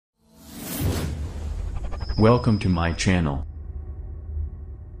Welcome to my channel.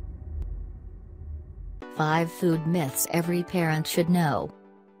 5 food myths every parent should know.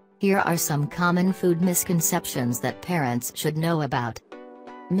 Here are some common food misconceptions that parents should know about.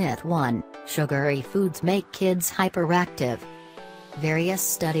 Myth 1: Sugary foods make kids hyperactive. Various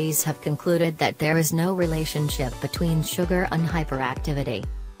studies have concluded that there is no relationship between sugar and hyperactivity.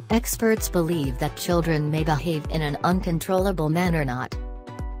 Experts believe that children may behave in an uncontrollable manner not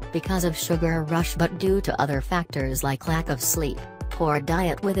because of sugar rush but due to other factors like lack of sleep, poor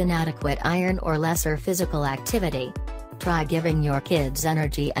diet with inadequate iron or lesser physical activity. Try giving your kids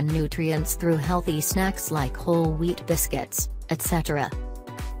energy and nutrients through healthy snacks like whole wheat biscuits, etc.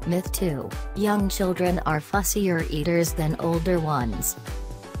 Myth 2: Young children are fussier eaters than older ones.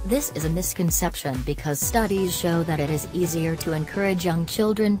 This is a misconception because studies show that it is easier to encourage young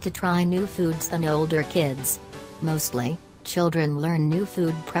children to try new foods than older kids. Mostly, children learn new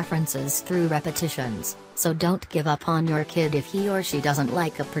food preferences through repetitions, so don't give up on your kid if he or she doesn't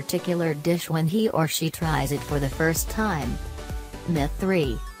like a particular dish when he or she tries it for the first time. Myth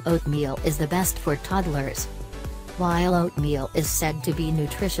 3: Oatmeal is the best for toddlers. While oatmeal is said to be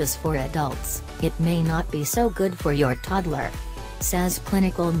nutritious for adults, it may not be so good for your toddler. Says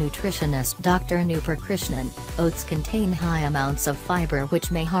clinical nutritionist Dr. Krishnan, oats contain high amounts of fiber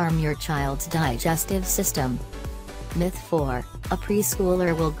which may harm your child's digestive system. Myth 4: A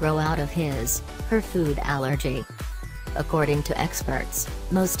preschooler will grow out of her food allergy. According to experts,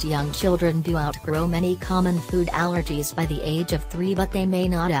 most young children do outgrow many common food allergies by the age of 3, but they may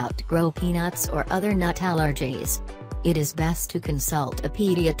not outgrow peanuts or other nut allergies. It is best to consult a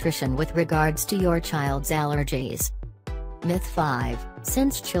pediatrician with regards to your child's allergies. Myth 5: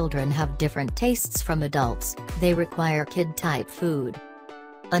 Since children have different tastes from adults, they require kid-type food.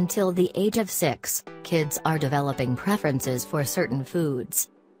 Until the age of 6, kids are developing preferences for certain foods.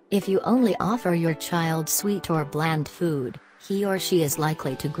 If you only offer your child sweet or bland food, he or she is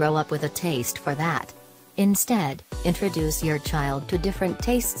likely to grow up with a taste for that. Instead, introduce your child to different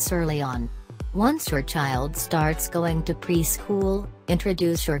tastes early on. Once your child starts going to preschool,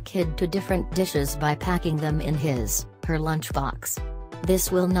 introduce your kid to different dishes by packing them in her lunchbox.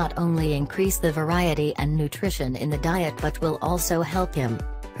 This will not only increase the variety and nutrition in the diet but will also help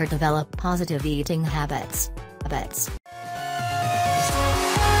him/her develop positive eating habits.